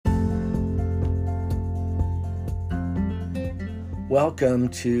Welcome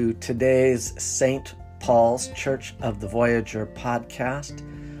to today's St. Paul's Church of the Voyager podcast.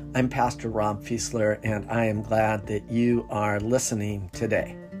 I'm Pastor Rob Fiesler, and I am glad that you are listening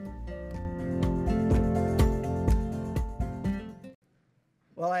today.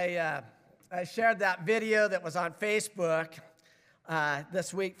 Well, I shared that video that was on Facebook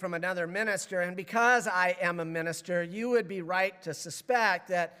this week from another minister, and because I am a minister, you would be right to suspect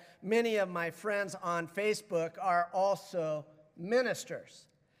that many of my friends on Facebook are also ministers.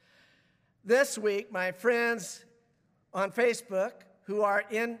 This week, my friends on Facebook who are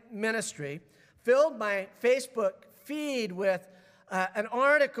in ministry filled my Facebook feed with an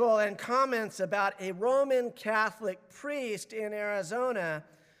article and comments about a Roman Catholic priest in Arizona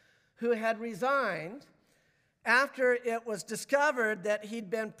who had resigned after it was discovered that he'd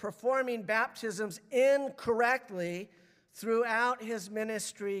been performing baptisms incorrectly throughout his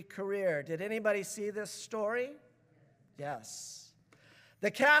ministry career. Did anybody see this story? Yes.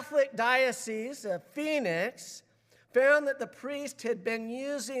 The Catholic Diocese of Phoenix found that the priest had been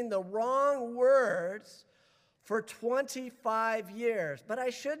using the wrong words for 25 years. But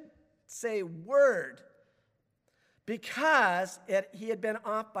I should say word, because he had been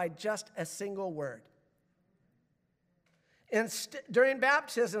off by just a single word. During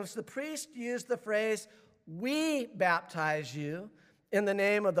baptisms, the priest used the phrase, "We baptize you in the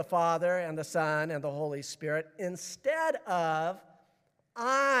name of the Father and the Son and the Holy Spirit," instead of,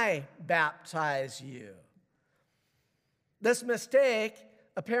 "I baptize you." This mistake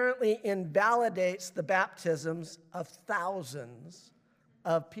apparently invalidates the baptisms of thousands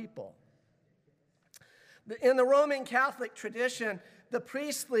of people. In the Roman Catholic tradition, the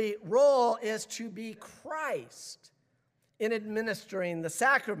priestly role is to be Christ in administering the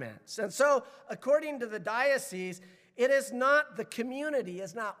sacraments. And so, according to the diocese, it is not the community,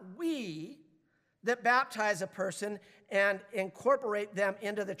 it's not we that baptize a person and incorporate them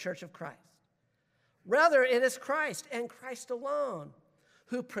into the Church of Christ. Rather, it is Christ and Christ alone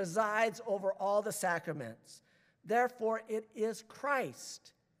who presides over all the sacraments. Therefore, it is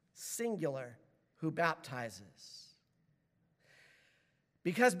Christ, singular, who baptizes.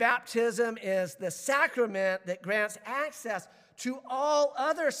 Because baptism is the sacrament that grants access to all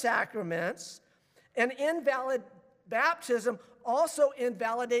other sacraments, an invalid baptism also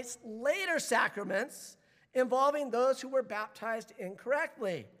invalidates later sacraments involving those who were baptized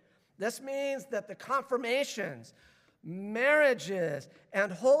incorrectly. This means that the confirmations, marriages,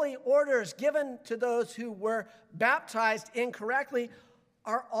 and holy orders given to those who were baptized incorrectly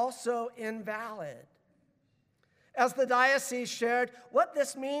are also invalid. As the diocese shared, what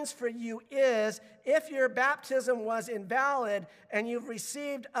this means for you is, if your baptism was invalid and you've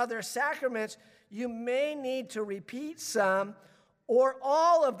received other sacraments, you may need to repeat some or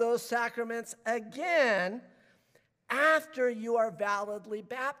all of those sacraments again after you are validly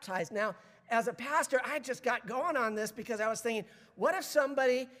baptized. Now, as a pastor, I just got going on this because I was thinking, what if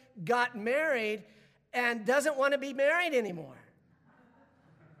somebody got married and doesn't want to be married anymore?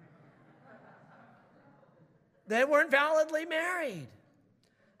 They weren't validly married.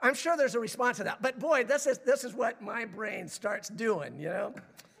 I'm sure there's a response to that. But boy, this is what my brain starts doing, you know?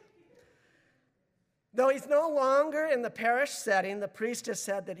 Though he's no longer in the parish setting, the priest has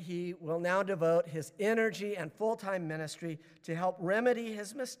said that he will now devote his energy and full-time ministry to help remedy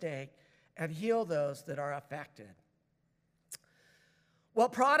his mistake and heal those that are affected. While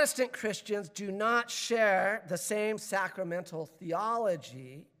Protestant Christians do not share the same sacramental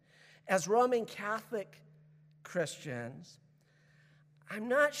theology as Roman Catholic Christians, I'm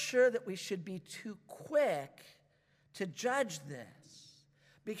not sure that we should be too quick to judge this,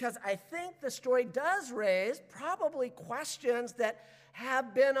 because I think the story does raise probably questions that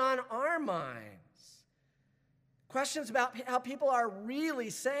have been on our minds. Questions about how people are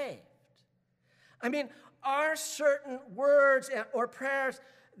really saved. I mean, are there certain words or prayers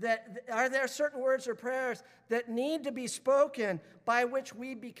that need to be spoken by which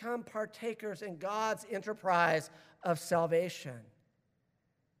we become partakers in God's enterprise of salvation?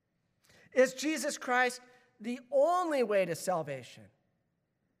 Is Jesus Christ the only way to salvation?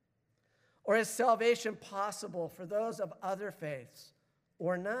 Or is salvation possible for those of other faiths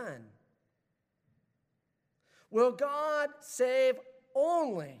or none? Will God save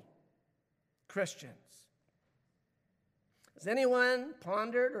only Christians? Has anyone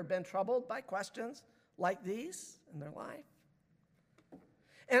pondered or been troubled by questions like these in their life?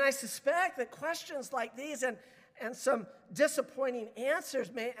 And I suspect that questions like these and some disappointing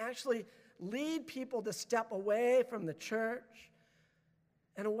answers may actually lead people to step away from the church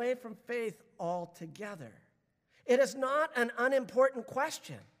and away from faith altogether. It is not an unimportant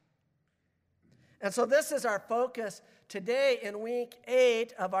question. And so this is our focus today in week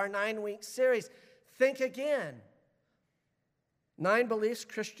 8 of our 9-week series. Think again. 9 beliefs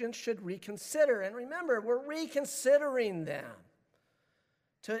Christians should reconsider. And remember, we're reconsidering them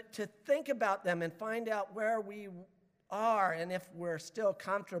to think about them and find out where we are and if we're still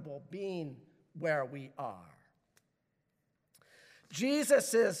comfortable being where we are.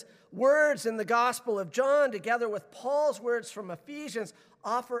 Jesus' words in the Gospel of John, together with Paul's words from Ephesians,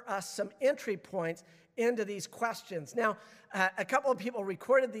 offer us some entry points into these questions. Now, a couple of people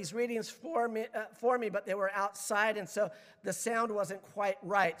recorded these readings for me, but they were outside, and so the sound wasn't quite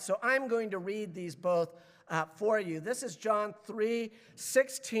right. So I'm going to read these both for you. This is John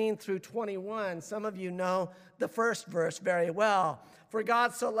 3:16 through 21. Some of you know the first verse very well. For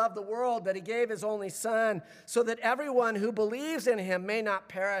God so loved the world that he gave his only Son, so that everyone who believes in him may not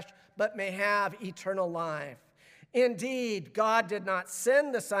perish, but may have eternal life. Indeed, God did not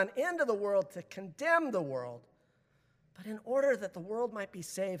send the Son into the world to condemn the world, but in order that the world might be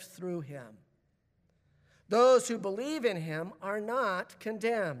saved through him. Those who believe in him are not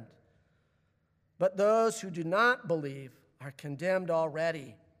condemned, but those who do not believe are condemned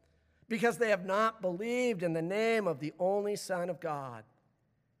already, because they have not believed in the name of the only Son of God.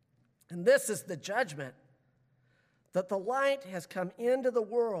 And this is the judgment, that the light has come into the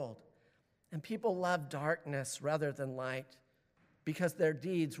world, and people love darkness rather than light, because their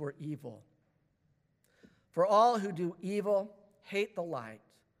deeds were evil. For all who do evil hate the light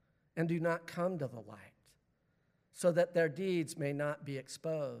and do not come to the light, so that their deeds may not be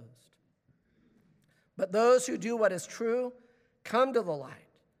exposed. But those who do what is true come to the light,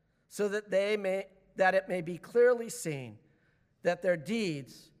 so that it may be clearly seen that their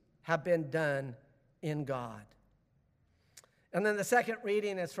deeds have been done in God. And then the second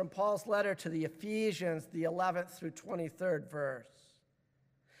reading is from Paul's letter to the Ephesians, the 11th through 23rd verse.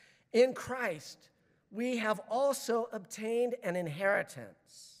 In Christ, we have also obtained an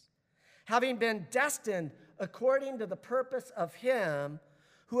inheritance, having been destined according to the purpose of him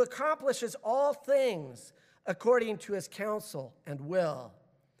who accomplishes all things according to his counsel and will,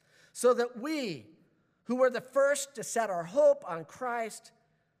 so that we, who were the first to set our hope on Christ,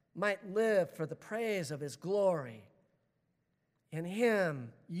 might live for the praise of his glory. In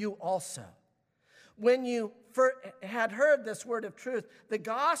him you also, when you had heard this word of truth, the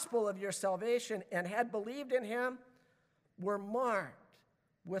gospel of your salvation, and had believed in him, were marked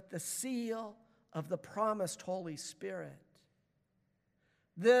with the seal of the promised Holy Spirit.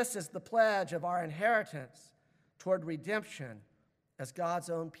 This is the pledge of our inheritance toward redemption as God's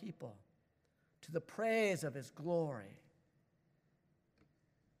own people, to the praise of his glory.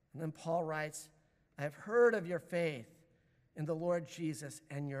 And then Paul writes, I have heard of your faith in the Lord Jesus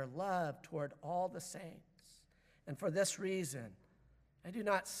and your love toward all the saints. And for this reason, I do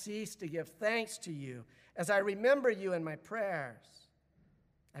not cease to give thanks to you as I remember you in my prayers.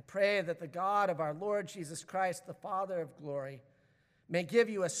 I pray that the God of our Lord Jesus Christ, the Father of glory, may give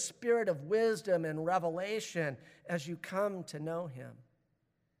you a spirit of wisdom and revelation as you come to know him,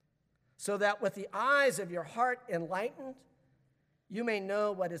 so that with the eyes of your heart enlightened, you may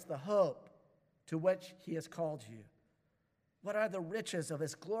know what is the hope to which he has called you. What are the riches of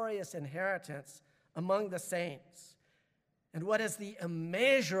his glorious inheritance among the saints? And what is the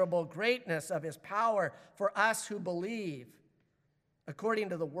immeasurable greatness of his power for us who believe, according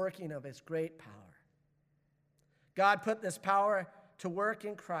to the working of his great power? God put this power to work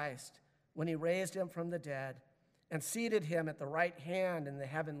in Christ when he raised him from the dead and seated him at the right hand in the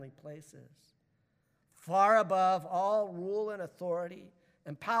heavenly places, far above all rule and authority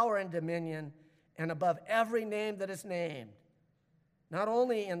and power and dominion, and above every name that is named, not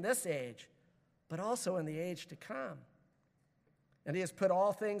only in this age, but also in the age to come. And he has put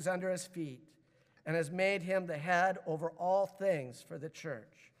all things under his feet and has made him the head over all things for the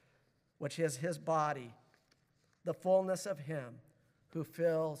church, which is his body, the fullness of him who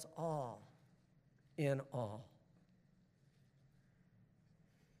fills all in all.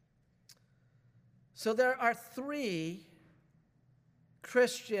 So there are 3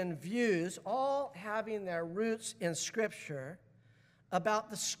 Christian views, all having their roots in Scripture, about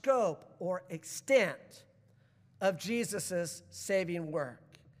the scope or extent of Jesus' saving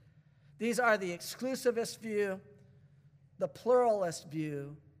work. These are the exclusivist view, the pluralist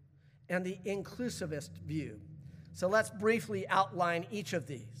view, and the inclusivist view. So let's briefly outline each of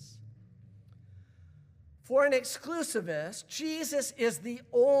these. For an exclusivist, Jesus is the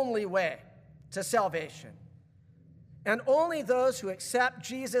only way to salvation, and only those who accept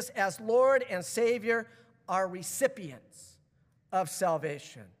Jesus as Lord and Savior are recipients of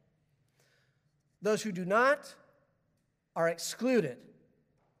salvation. Those who do not are excluded,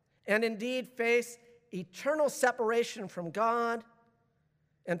 and indeed face eternal separation from God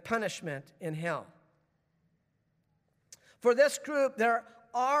and punishment in hell. For this group, there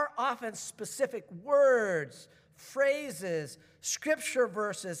are often specific words, phrases, scripture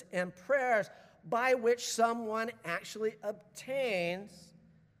verses, and prayers by which someone actually obtains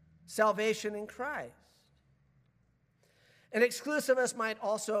salvation in Christ. An exclusivist might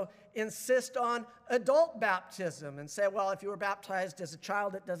also insist on adult baptism and say, well, if you were baptized as a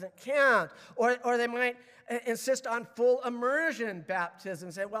child, it doesn't count. Or they might insist on full immersion baptism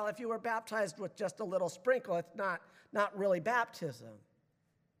and say, well, if you were baptized with just a little sprinkle, it's not really baptism.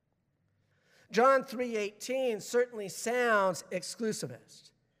 John 3:18 certainly sounds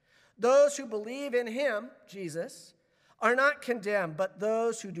exclusivist. Those who believe in him, Jesus, are not condemned, but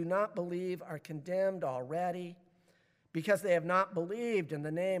those who do not believe are condemned already because they have not believed in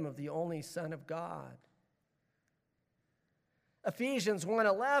the name of the only Son of God. Ephesians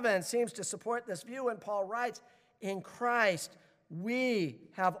 1:11 seems to support this view when Paul writes, in Christ we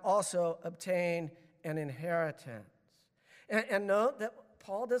have also obtained an inheritance. And note that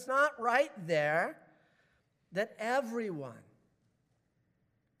Paul does not write there that everyone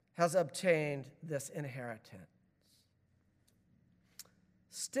has obtained this inheritance.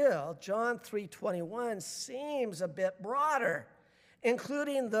 Still, John 3:21 seems a bit broader,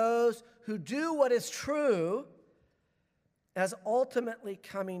 including those who do what is true as ultimately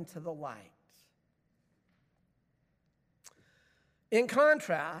coming to the light. In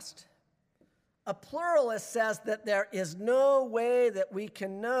contrast, a pluralist says that there is no way that we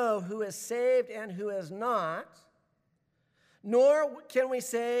can know who is saved and who is not, nor can we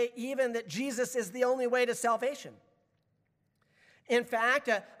say even that Jesus is the only way to salvation. In fact,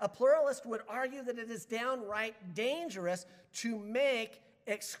 a pluralist would argue that it is downright dangerous to make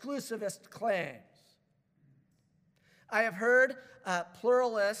exclusivist claims. I have heard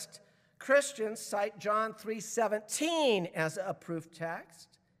pluralist Christians cite John 3:17 as a proof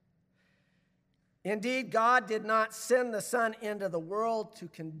text. Indeed, God did not send the Son into the world to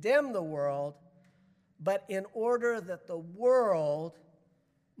condemn the world, but in order that the world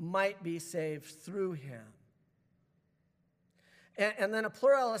might be saved through him. And then a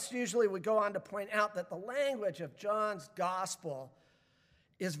pluralist usually would go on to point out that the language of John's gospel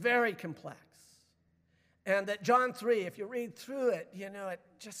is very complex. And that John 3, if you read through it, it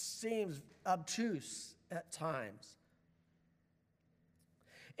just seems obtuse at times.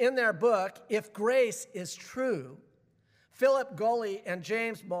 In their book, If Grace is True, Philip Gulley and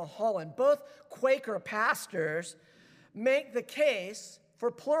James Mulholland, both Quaker pastors, make the case for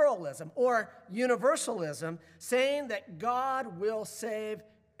pluralism or universalism, saying that God will save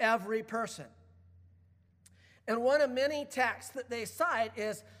every person. And one of many texts that they cite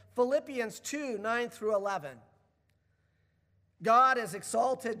is Philippians 2:9-11. God has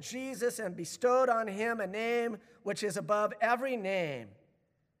exalted Jesus and bestowed on him a name which is above every name,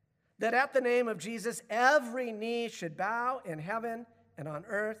 that at the name of Jesus every knee should bow in heaven and on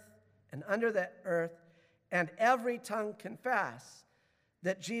earth and under the earth, and every tongue confess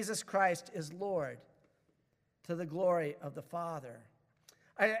that Jesus Christ is Lord, to the glory of the Father.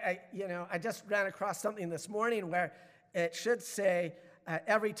 I just ran across something this morning where it should say,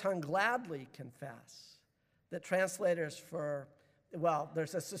 every tongue gladly confess. That translators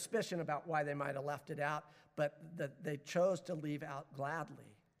there's a suspicion about why they might have left it out, but that they chose to leave out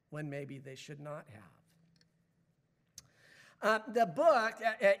gladly when maybe they should not have. The book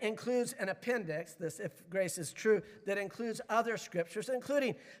includes an appendix, this If Grace is True, that includes other scriptures,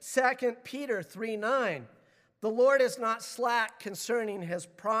 including 2 Peter 3:9. The Lord is not slack concerning his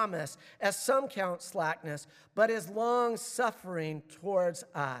promise, as some count slackness, but is long-suffering towards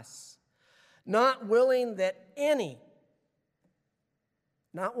us, not willing that any,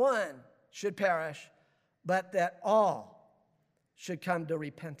 not one, should perish, but that all should come to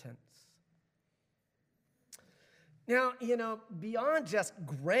repentance. Now, beyond just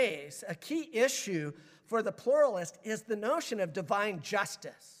grace, a key issue for the pluralist is the notion of divine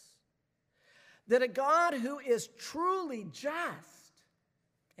justice. That a God who is truly just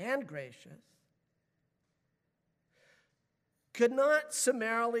and gracious could not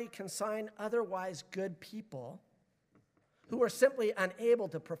summarily consign otherwise good people who are simply unable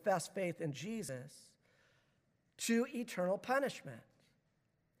to profess faith in Jesus to eternal punishment.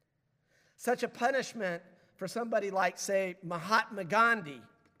 Such a punishment for somebody like, say, Mahatma Gandhi,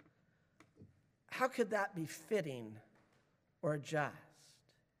 how could that be fitting or just?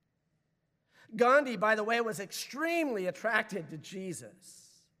 Gandhi, by the way, was extremely attracted to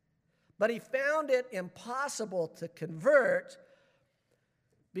Jesus, but he found it impossible to convert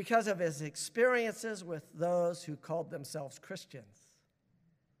because of his experiences with those who called themselves Christians.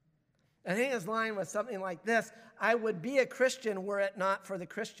 I think his line was something like this: I would be a Christian were it not for the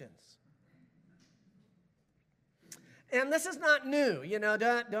Christians. And this is not new.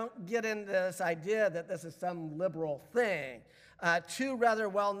 Don't get into this idea that this is some liberal thing. Two rather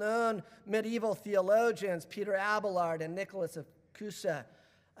well-known medieval theologians, Peter Abelard and Nicholas of Cusa,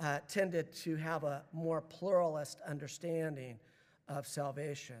 tended to have a more pluralist understanding of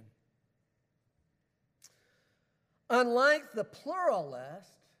salvation. Unlike the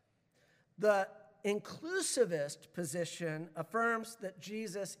pluralist, the inclusivist position affirms that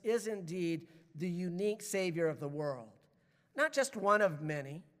Jesus is indeed the unique Savior of the world, not just one of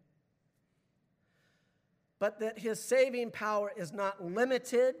many, but that his saving power is not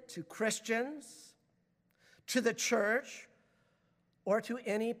limited to Christians, to the church, or to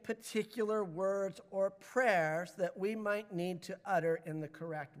any particular words or prayers that we might need to utter in the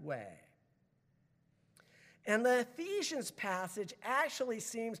correct way. And the Ephesians passage actually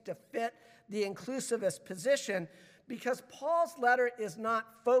seems to fit the inclusivist position, because Paul's letter is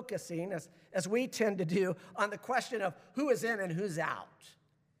not focusing, as we tend to do, on the question of who is in and who's out.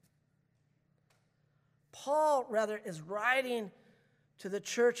 Paul, rather, is writing to the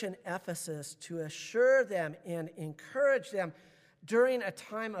church in Ephesus to assure them and encourage them during a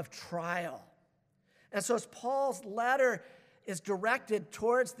time of trial. And so as Paul's letter is directed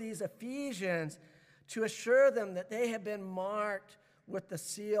towards these Ephesians to assure them that they have been marked with the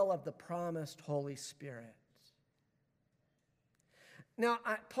seal of the promised Holy Spirit. Now,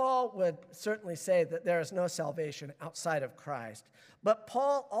 Paul would certainly say that there is no salvation outside of Christ. But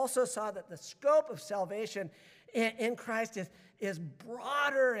Paul also saw that the scope of salvation in Christ is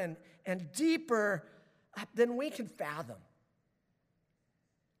broader and deeper than we can fathom.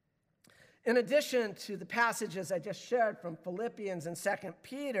 In addition to the passages I just shared from Philippians and 2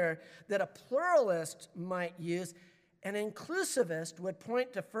 Peter that a pluralist might use, an inclusivist would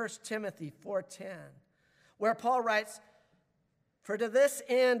point to 1 Timothy 4:10, where Paul writes, "For to this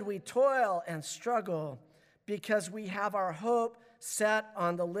end we toil and struggle, because we have our hope set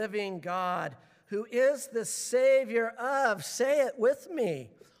on the living God, who is the Savior of," say it with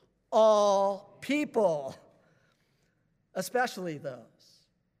me, "all people, especially those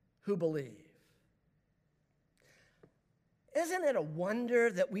who believe." Isn't it a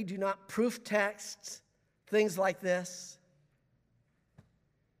wonder that we do not proof text things like this?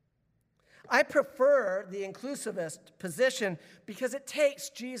 I prefer the inclusivist position because it takes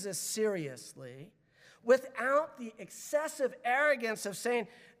Jesus seriously without the excessive arrogance of saying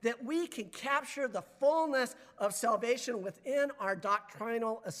that we can capture the fullness of salvation within our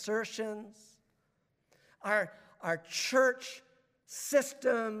doctrinal assertions, our church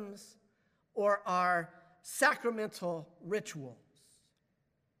systems, or our sacramental rituals.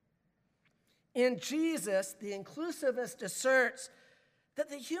 In Jesus, the inclusivist asserts that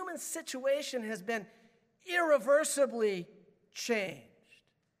the human situation has been irreversibly changed,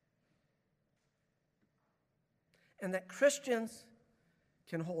 and that Christians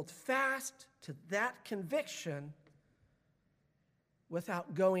can hold fast to that conviction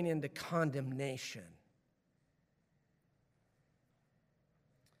without going into condemnation.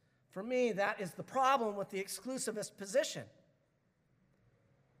 For me, that is the problem with the exclusivist position.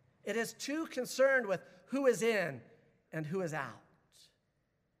 It is too concerned with who is in and who is out.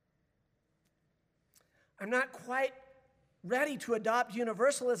 I'm not quite ready to adopt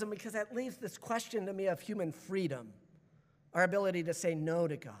universalism because that leaves this question to me of human freedom, our ability to say no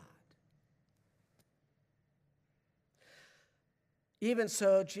to God. Even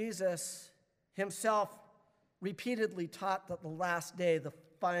so, Jesus himself repeatedly taught that the last day, the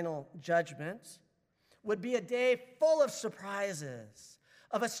final judgment, would be a day full of surprises,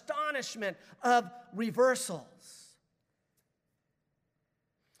 of astonishment, of reversals.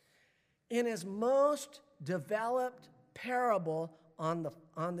 In his most developed parable on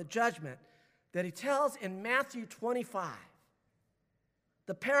the judgment that he tells in Matthew 25,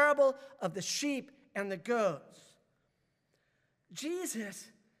 the parable of the sheep and the goats,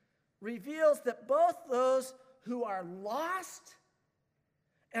 Jesus reveals that both those who are lost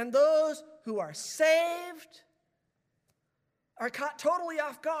and those who are saved are caught totally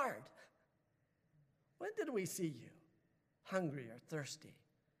off guard. When did we see you hungry or thirsty?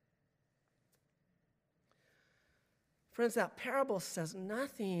 Friends, that parable says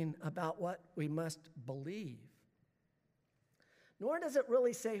nothing about what we must believe, nor does it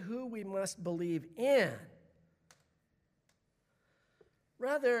really say who we must believe in.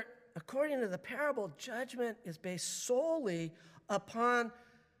 Rather, according to the parable, judgment is based solely upon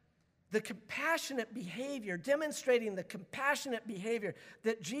the compassionate behavior, demonstrating the compassionate behavior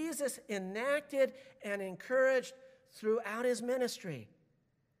that Jesus enacted and encouraged throughout his ministry.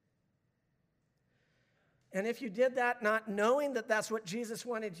 And if you did that not knowing that that's what Jesus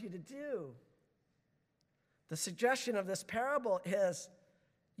wanted you to do, the suggestion of this parable is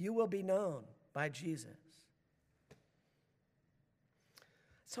you will be known by Jesus.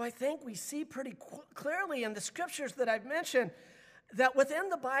 So I think we see pretty clearly in the scriptures that I've mentioned that within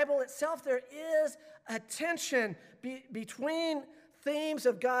the Bible itself there is a tension between themes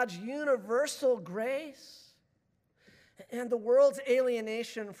of God's universal grace and the world's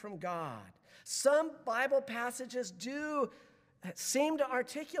alienation from God. Some Bible passages do seem to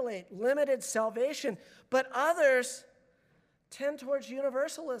articulate limited salvation, but others tend towards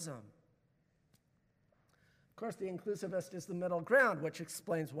universalism. Of course, the inclusivist is the middle ground, which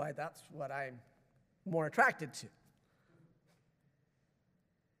explains why that's what I'm more attracted to.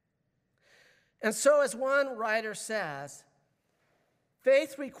 And so, as one writer says,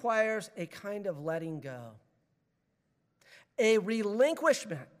 faith requires a kind of letting go, a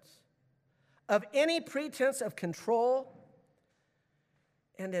relinquishment of any pretense of control,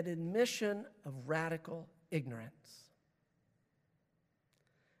 and an admission of radical ignorance.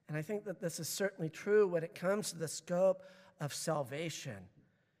 And I think that this is certainly true when it comes to the scope of salvation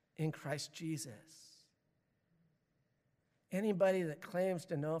in Christ Jesus. Anybody that claims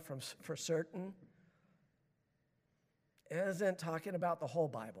to know for certain isn't talking about the whole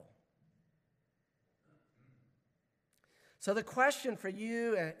Bible. So the question for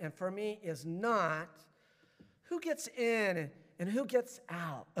you and for me is not who gets in and who gets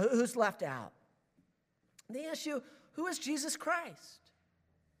out, who's left out. The issue, who is Jesus Christ?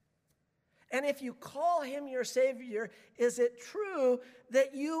 And if you call him your Savior, is it true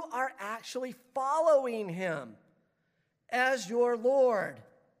that you are actually following him as your Lord?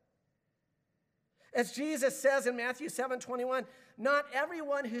 As Jesus says in Matthew 7:21, not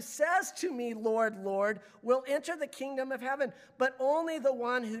everyone who says to me, Lord, Lord, will enter the kingdom of heaven, but only the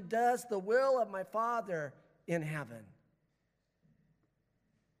one who does the will of my Father in heaven.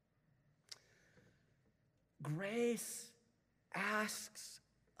 Grace asks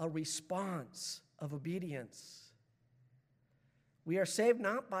a response of obedience. We are saved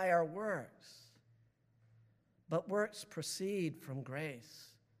not by our works, but works proceed from grace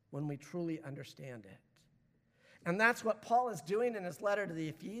when we truly understand it. And that's what Paul is doing in his letter to the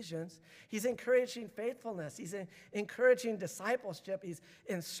Ephesians. He's encouraging faithfulness. He's encouraging discipleship. He's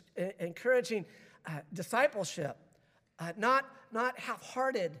encouraging discipleship, not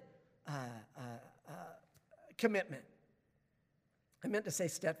half-hearted commitment. I meant to say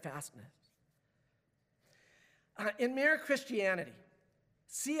steadfastness. In Mere Christianity,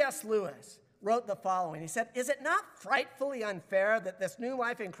 C.S. Lewis wrote the following. He said, "Is it not frightfully unfair that this new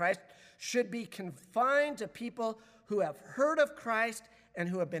life in Christ should be confined to people who have heard of Christ and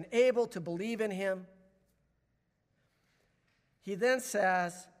who have been able to believe in him?" He then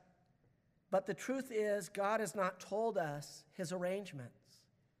says, "But the truth is, God has not told us his arrangements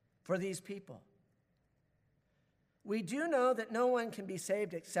for these people. We do know that no one can be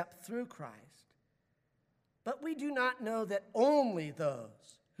saved except through Christ, but we do not know that only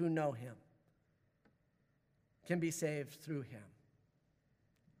those who know him can be saved through him."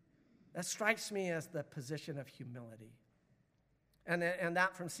 That strikes me as the position of humility. And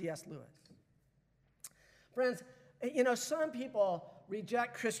that from C.S. Lewis. Friends, some people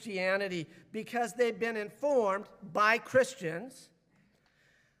reject Christianity because they've been informed by Christians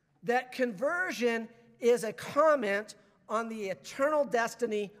that conversion is a comment on the eternal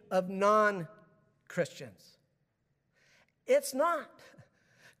destiny of non-Christians. It's not.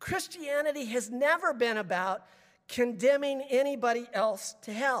 Christianity has never been about condemning anybody else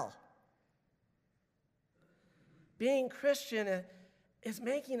to hell. Being Christian is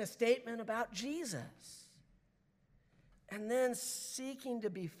making a statement about Jesus and then seeking to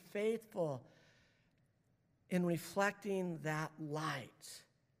be faithful in reflecting that light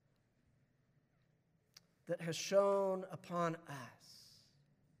that has shone upon us.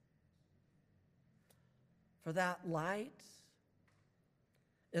 For that light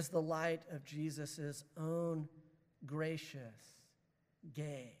is the light of Jesus' own gracious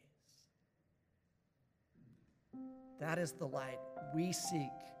gaze. That is the light we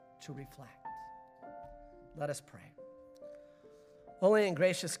seek to reflect. Let us pray. Holy and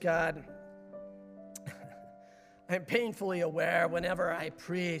gracious God, I'm painfully aware whenever I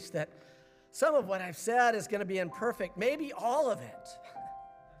preach that some of what I've said is going to be imperfect, maybe all of it.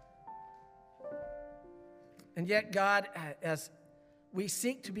 And yet, God, as we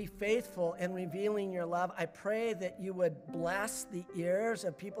seek to be faithful in revealing your love, I pray that you would bless the ears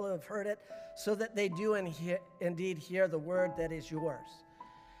of people who have heard it so that they do indeed hear the word that is yours.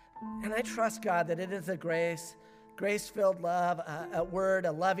 And I trust, God, that it is a grace-filled love, a word,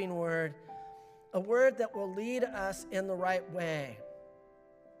 a loving word, a word that will lead us in the right way.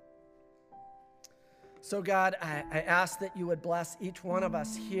 So God, I ask that you would bless each one of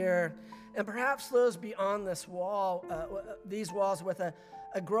us here, and perhaps those beyond this wall, these walls, with a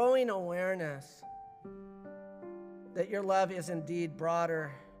growing awareness that your love is indeed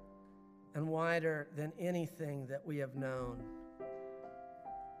broader and wider than anything that we have known.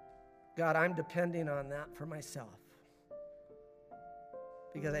 God, I'm depending on that for myself,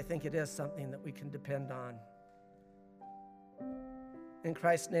 because I think it is something that we can depend on. In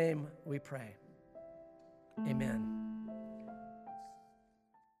Christ's name we pray. Amen.